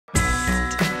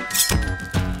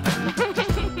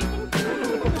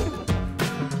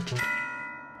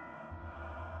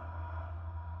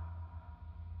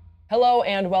Hello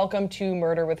and welcome to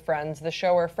Murder with Friends, the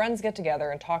show where friends get together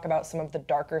and talk about some of the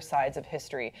darker sides of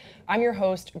history. I'm your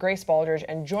host, Grace Baldridge,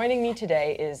 and joining me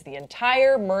today is the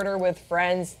entire Murder with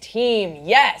Friends team.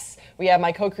 Yes! We have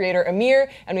my co-creator, Amir,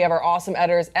 and we have our awesome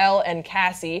editors, Elle and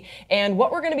Cassie. And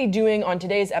what we're going to be doing on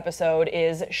today's episode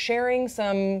is sharing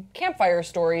some campfire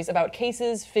stories about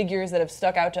cases, figures that have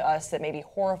stuck out to us that maybe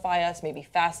horrify us, maybe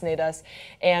fascinate us.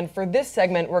 And for this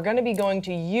segment, we're going to be going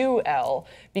to you, Elle,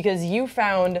 because you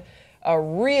found a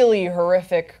really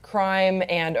horrific crime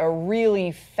and a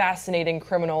really fascinating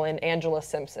criminal in Angela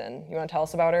Simpson. You want to tell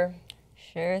us about her?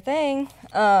 Sure thing.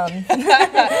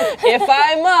 If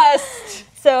I must.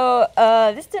 So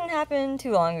this didn't happen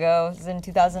too long ago. It was in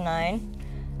 2009,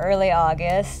 early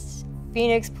August.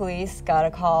 Phoenix police got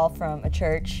a call from a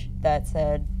church that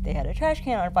said they had a trash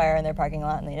can on fire in their parking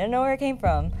lot and they didn't know where it came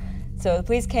from. So the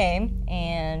police came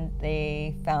and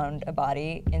they found a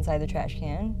body inside the trash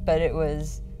can, but it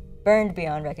was burned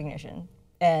beyond recognition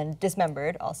and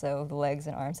dismembered. Also, the legs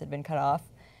and arms had been cut off.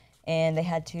 And they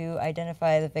had to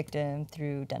identify the victim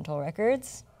through dental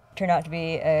records. Turned out to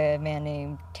be a man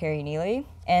named Terry Neely.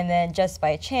 And then just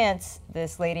by chance,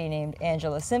 this lady named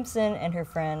Angela Simpson and her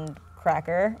friend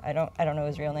Cracker, I don't know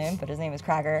his real name, but his name is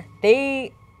Cracker,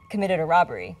 they committed a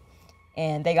robbery.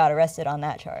 And they got arrested on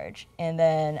that charge. And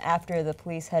then after the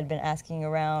police had been asking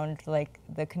around like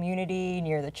the community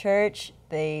near the church,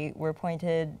 they were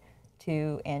pointed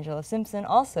to Angela Simpson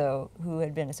also, who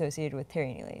had been associated with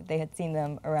Terry Neely. They had seen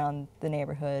them around the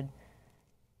neighborhood,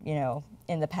 you know,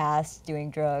 in the past,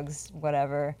 doing drugs,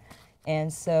 whatever.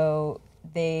 And so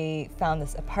they found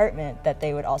this apartment that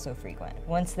they would also frequent.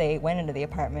 Once they went into the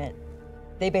apartment,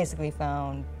 they basically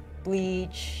found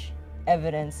bleach,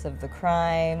 evidence of the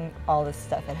crime, all this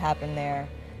stuff had happened there.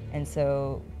 And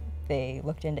so they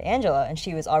looked into Angela, and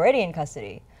she was already in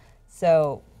custody.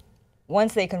 So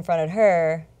once they confronted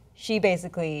her, she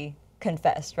basically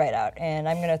confessed right out. And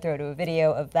I'm going to throw to a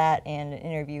video of that and an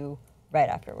interview right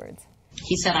afterwards.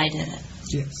 He said I did it.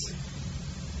 Yes.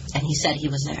 And he said he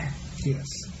was there. Yes.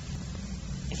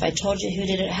 If I told you who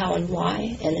did it, how and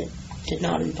why, and it did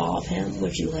not involve him,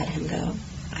 would you let him go?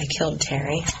 I killed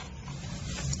Terry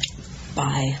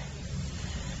by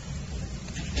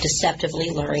deceptively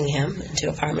luring him into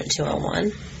apartment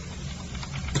 201,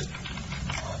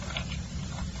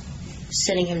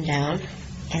 sitting him down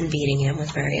and beating him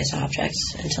with various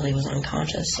objects until he was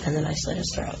unconscious, and then I slit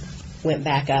his throat. Went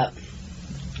back up,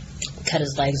 cut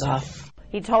his legs off.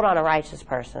 He told on a righteous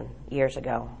person years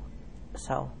ago,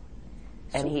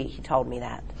 and he told me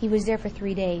that. He was there for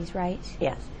 3 days, right?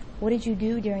 Yes. What did you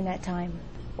do during that time?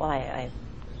 Well, I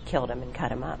killed him and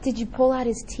cut him up. Did you pull out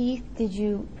his teeth? Did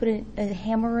you put a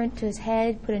hammer into his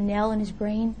head, put a nail in his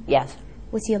brain? Yes.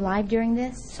 Was he alive during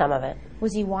this? Some of it.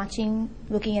 Was he watching,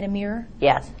 looking at a mirror?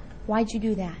 Yes. Why'd you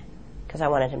do that? Because I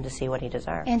wanted him to see what he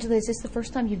deserved. Angela, is this the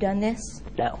first time you've done this?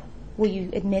 No. Will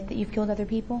you admit that you've killed other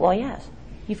people? Well, yes.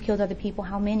 You've killed other people.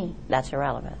 How many? That's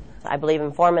irrelevant. I believe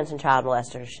informants and child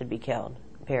molesters should be killed,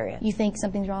 period. You think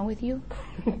something's wrong with you?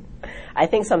 I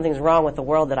think something's wrong with the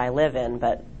world that I live in,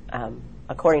 but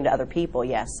according to other people,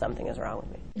 yes, something is wrong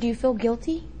with me. Do you feel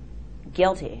guilty?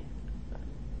 Guilty?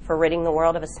 For ridding the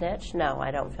world of a snitch? No,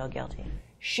 I don't feel guilty.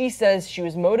 She says she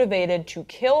was motivated to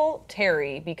kill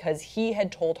Terry because he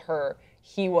had told her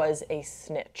he was a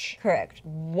snitch. Correct.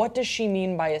 What does she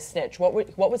mean by a snitch? What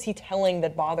was he telling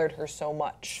that bothered her so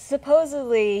much?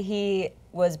 Supposedly he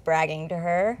was bragging to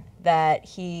her that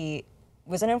he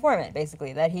was an informant,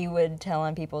 basically, that he would tell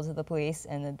on people to the police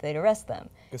and that they'd arrest them.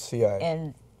 The CIA.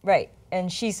 And right.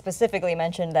 And she specifically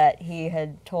mentioned that he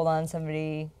had told on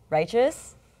somebody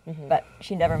righteous, but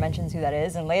she never mentions who that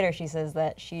is. And later she says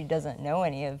that she doesn't know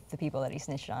any of the people that he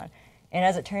snitched on. And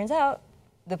as it turns out,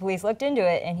 the police looked into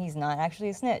it and he's not actually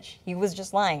a snitch. He was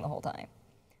just lying the whole time.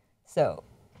 So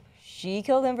she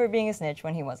killed him for being a snitch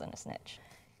when he wasn't a snitch.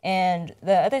 And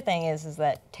the other thing is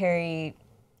that Terry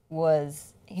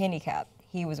was handicapped.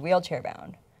 He was wheelchair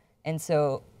bound. And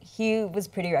so he was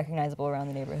pretty recognizable around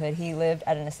the neighborhood. He lived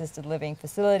at an assisted living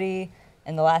facility,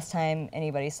 and the last time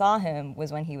anybody saw him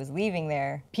was when he was leaving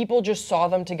there. People just saw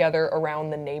them together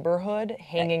around the neighborhood,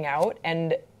 hanging out,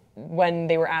 and when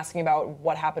they were asking about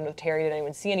what happened with Terry, did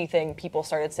anyone see anything, people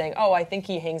started saying, oh, I think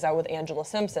he hangs out with Angela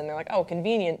Simpson. They're like, oh,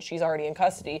 convenient, she's already in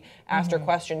custody. Asked her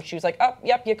questions, she was like, oh,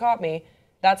 yep, you caught me.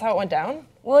 That's how it went down?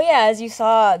 Well, yeah, as you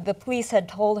saw, the police had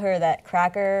told her that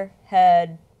Cracker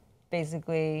had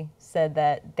basically said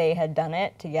that they had done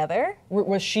it together.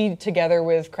 Was she together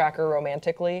with Cracker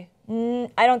romantically?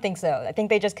 I don't think so. I think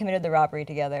they just committed the robbery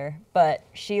together. But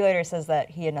she later says that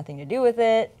he had nothing to do with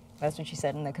it. That's what she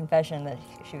said in the confession, that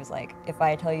she was like, if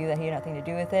I tell you that he had nothing to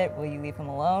do with it, will you leave him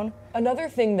alone? Another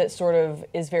thing that sort of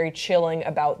is very chilling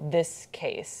about this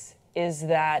case is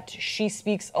that she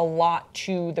speaks a lot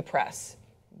to the press,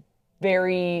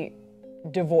 very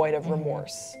devoid of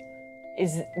remorse.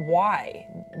 Why?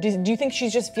 Do you think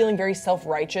she's just feeling very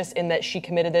self-righteous in that she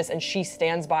committed this and she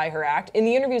stands by her act? In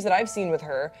the interviews that I've seen with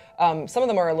her, some of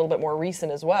them are a little bit more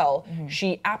recent as well,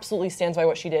 she absolutely stands by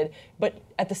what she did, but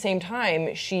at the same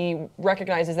time, she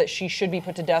recognizes that she should be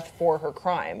put to death for her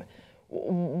crime.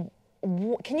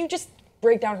 Can you just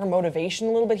break down her motivation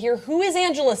a little bit here? Who is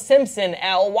Angela Simpson,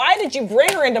 Elle? Why did you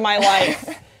bring her into my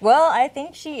life? Well, I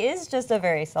think she is just a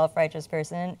very self-righteous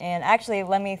person. And actually,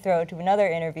 let me throw to another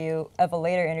interview of a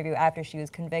later interview after she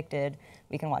was convicted.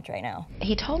 We can watch right now.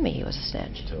 He told me he was a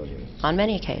snitch. He told you. On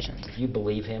many occasions. If you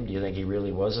believe him, do you think he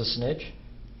really was a snitch?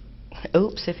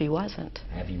 Oops, if he wasn't.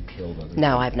 Have you killed other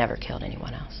No, I've never killed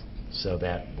anyone else. So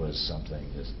that was something,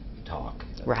 just talk.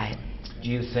 Right. Do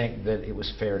you think that it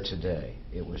was fair today?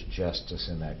 It was justice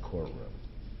in that courtroom?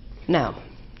 No,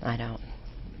 I don't.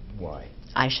 Why?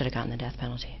 I should have gotten the death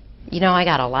penalty. You know, I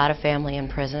got a lot of family in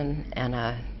prison, and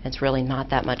it's really not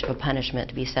that much of a punishment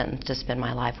to be sentenced to spend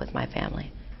my life with my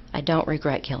family. I don't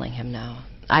regret killing him, no.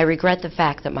 I regret the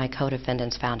fact that my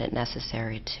co-defendants found it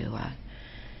necessary to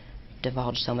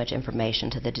divulge so much information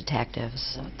to the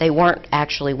detectives. They weren't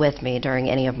actually with me during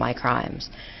any of my crimes.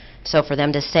 So for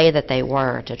them to say that they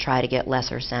were, to try to get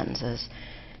lesser sentences,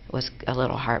 was a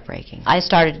little heartbreaking. I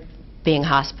started being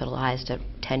hospitalized at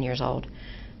 10 years old.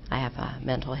 I have a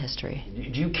mental history.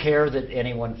 Do you care that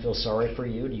anyone feels sorry for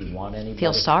you? Do you want anybody?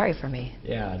 Feel sorry for me?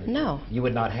 Yeah. No. You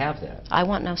would not have that? I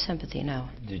want no sympathy, no.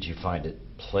 Did you find it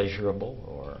pleasurable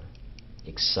or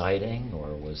exciting,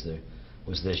 or was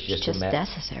this just It's just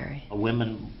necessary.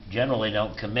 Women generally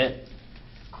don't commit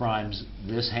crimes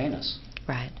this heinous.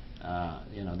 Right.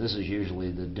 You know, this is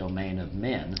usually the domain of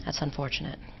men. That's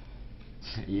unfortunate.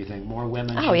 You think more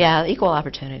women Oh, yeah, equal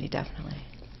opportunity, definitely.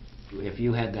 If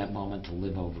you had that moment to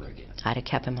live over again, I'd have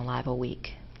kept him alive a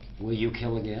week. will you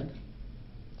kill again?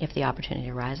 If the opportunity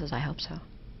arises, I hope so.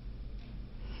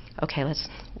 Okay,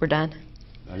 we're done?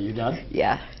 Are you done?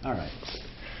 Yeah. All right.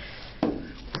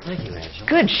 Thank you, Angela.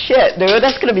 Good shit, dude.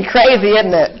 That's gonna be crazy,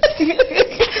 isn't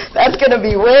it? That's gonna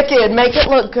be wicked. Make it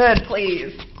look good,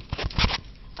 please.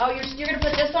 Oh, you're gonna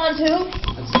put this on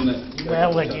too?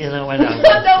 Well, look, you know what?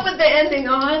 Don't put the ending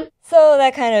on. So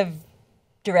that kind of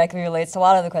directly relates to a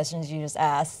lot of the questions you just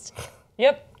asked.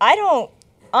 Yep.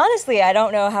 Honestly, I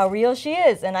don't know how real she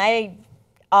is, and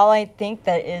all I think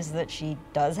that is that she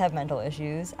does have mental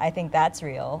issues. I think that's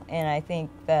real, and I think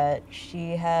that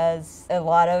she has a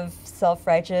lot of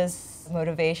self-righteous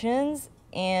motivations,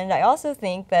 and I also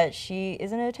think that she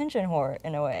is an attention whore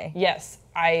in a way. Yes,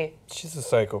 She's a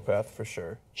psychopath for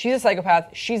sure. she's a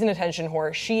psychopath. She's an attention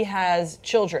whore. She has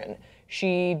children.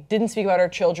 She didn't speak about her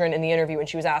children in the interview when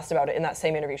she was asked about it in that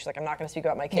same interview. She's like, I'm not going to speak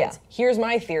about my kids. Yeah. Here's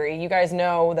my theory. You guys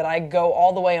know that I go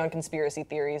all the way on conspiracy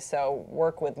theories, so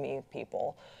work with me,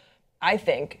 people. I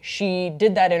think she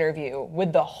did that interview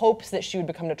with the hopes that she would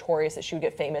become notorious, that she would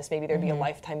get famous. Maybe there'd be a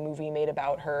Lifetime movie made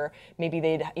about her. Maybe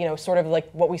they'd, sort of like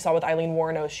what we saw with Eileen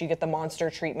Wuornos, she'd get the monster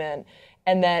treatment,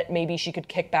 and that maybe she could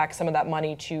kick back some of that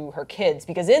money to her kids.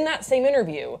 Because in that same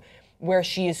interview, where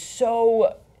she is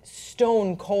so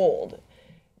stone cold,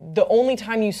 the only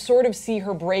time you sort of see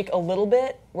her break a little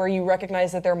bit, where you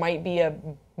recognize that there might be a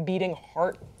beating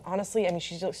heart, honestly, I mean,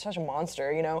 she's such a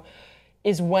monster,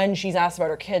 is when she's asked about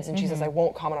her kids, and she says, I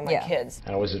won't comment on my kids.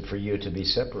 How was it for you to be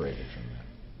separated from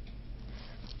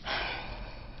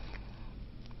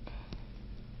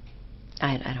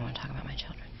that? I don't want to talk about my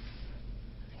children.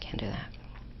 I can't do that.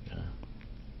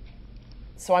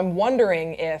 So I'm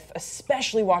wondering if,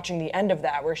 especially watching the end of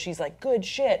that, where she's like, good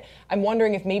shit, I'm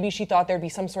wondering if maybe she thought there'd be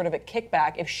some sort of a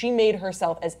kickback if she made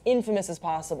herself as infamous as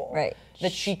possible, Right.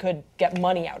 that she could get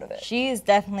money out of it. She's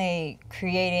definitely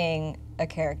creating a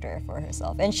character for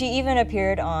herself. And she even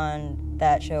appeared on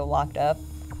that show Locked Up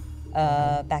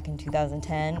back in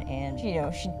 2010, and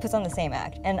she puts on the same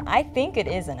act. And I think it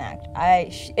is an act.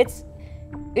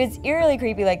 It's eerily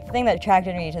creepy. Like, the thing that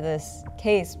attracted me to this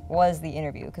case was the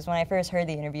interview, because when I first heard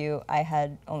the interview, I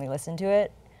had only listened to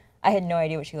it. I had no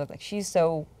idea what she looked like. She's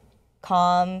so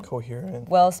calm, Coherent,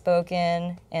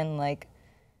 well-spoken, and like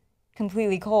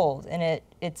completely cold, and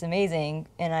it's amazing.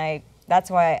 And that's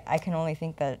why I can only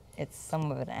think that it's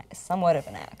somewhat of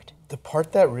an act. The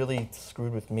part that really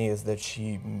screwed with me is that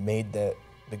she made the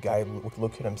guy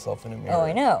look at himself in a mirror. Oh,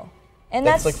 I know. And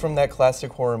that's like from that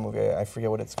classic horror movie. I forget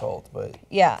what it's called, but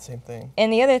yeah, same thing.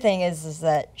 And the other thing is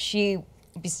that she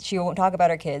won't talk about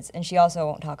her kids, and she also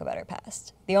won't talk about her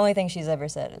past. The only thing she's ever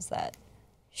said is that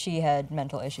she had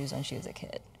mental issues when she was a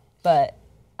kid. But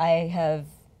I have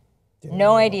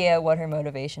no idea what her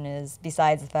motivation is,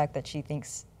 besides the fact that she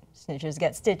thinks snitches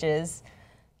get stitches.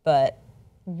 But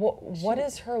what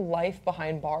is her life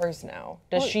behind bars now?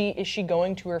 Is she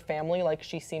going to her family like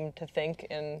she seemed to think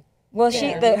in? Well,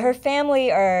 her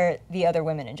family are the other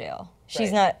women in jail.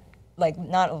 She's not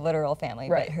a literal family,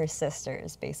 but her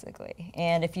sisters basically.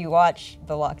 And if you watch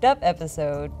the Locked Up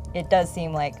episode, it does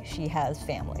seem like she has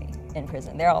family in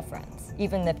prison. They're all friends,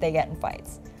 even if they get in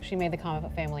fights. She made the comment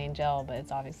about family in jail, but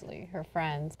it's obviously her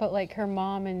friends. But like her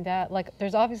mom and dad, like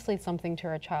there's obviously something to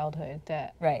her childhood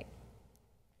that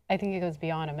I think it goes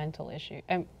beyond a mental issue.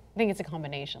 I think it's a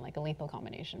combination, like a lethal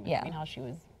combination between how she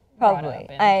was brought up.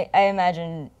 I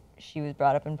imagine she was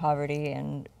brought up in poverty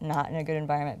and not in a good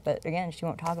environment, but again, she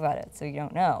won't talk about it, so you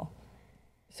don't know.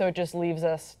 So it just leaves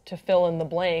us to fill in the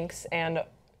blanks, and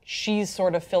she's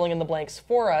sort of filling in the blanks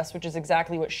for us, which is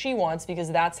exactly what she wants,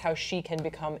 because that's how she can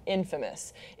become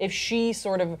infamous. If she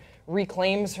sort of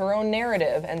reclaims her own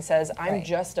narrative and says, I'm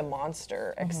just a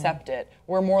monster, accept it,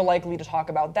 we're more likely to talk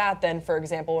about that than, for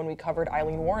example, when we covered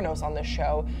Eileen Wuornos on this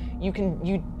show, you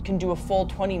can do a full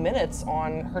 20 minutes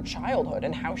on her childhood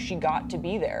and how she got to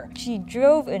be there. She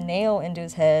drove a nail into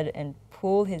his head and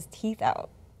pulled his teeth out.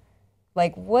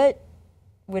 Like, what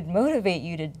would motivate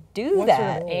you to do what that?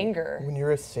 What sort of anger? When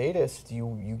you're a sadist,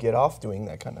 you get off doing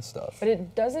that kind of stuff. But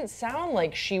it doesn't sound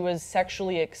like she was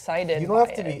sexually excited. You don't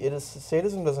have to be.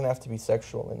 Sadism doesn't have to be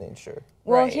sexual in nature.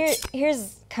 Well,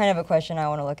 here's kind of a question I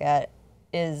want to look at.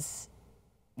 Is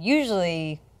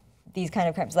usually these kind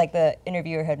of crimes, like the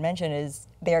interviewer had mentioned, is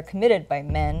they are committed by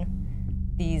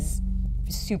men. These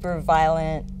super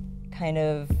violent, kind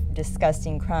of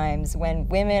disgusting crimes. When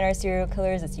women are serial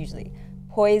killers, it's usually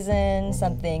poison,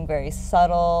 something very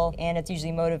subtle, and it's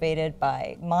usually motivated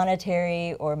by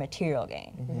monetary or material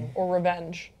gain. Or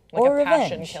revenge, like a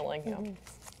passion killing.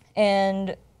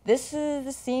 And this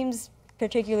seems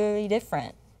particularly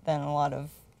different than a lot of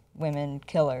women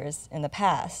killers in the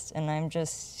past, and I'm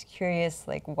just curious,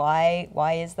 like, why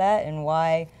is that, and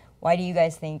why do you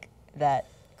guys think that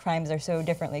crimes are so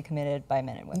differently committed by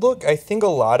men and women? Look, I think a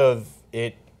lot of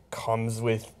it comes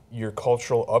with your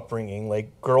cultural upbringing.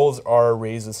 Like, girls are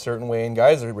raised a certain way and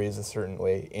guys are raised a certain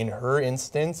way. In her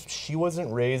instance, she wasn't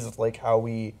raised like how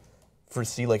we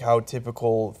foresee, like how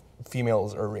typical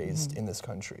females are raised in this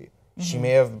country. She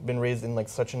may have been raised in like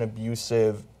such an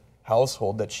abusive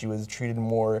household that she was treated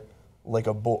more like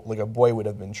a boy would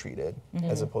have been treated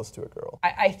as opposed to a girl.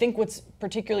 I think what's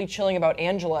particularly chilling about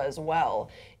Angela as well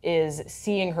is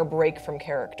seeing her break from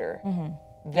character.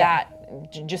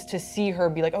 Just to see her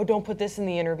be like, oh, don't put this in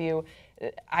the interview.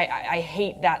 I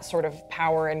hate that sort of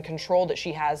power and control that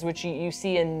she has, which you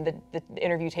see in the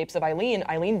interview tapes of Eileen.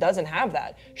 Eileen doesn't have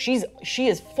that. She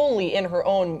is fully in her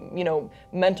own,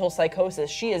 mental psychosis.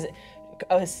 She is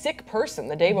a sick person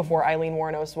the day before Eileen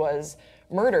Wuornos was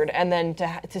murdered, and then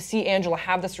to see Angela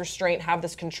have this restraint, have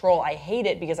this control, I hate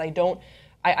it because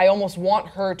I almost want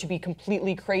her to be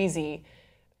completely crazy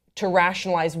to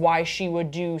rationalize why she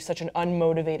would do such an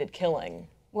unmotivated killing.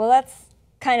 Well, that's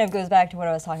kind of goes back to what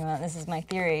I was talking about. This is my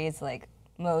theory. It's like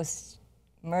most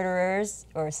murderers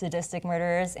or sadistic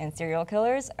murderers and serial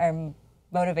killers are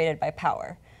motivated by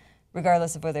power.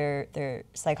 Regardless of whether they're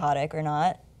psychotic or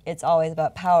not, it's always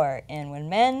about power. And when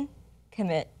men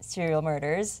commit serial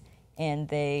murders and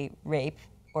they rape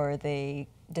or they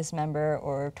dismember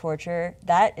or torture,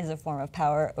 that is a form of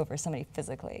power over somebody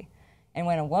physically. And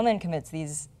when a woman commits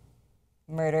these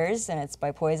murders and it's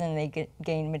by poison, they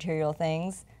gain material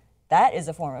things, that is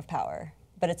a form of power,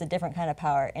 but it's a different kind of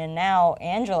power. And now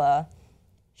Angela,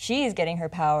 she's getting her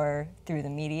power through the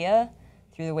media,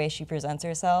 through the way she presents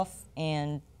herself,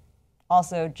 and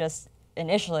also just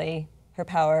initially her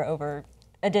power over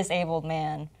a disabled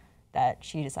man that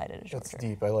she decided to torture. That's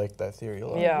deep. I like that theory a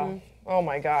lot. Yeah. Oh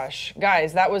my gosh.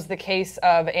 Guys, that was the case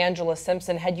of Angela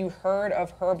Simpson. Had you heard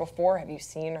of her before? Have you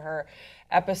seen her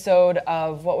episode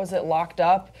of, what was it, Locked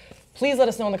Up? Please let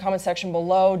us know in the comment section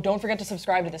below. Don't forget to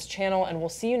subscribe to this channel, and we'll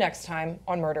see you next time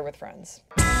on Murder with Friends.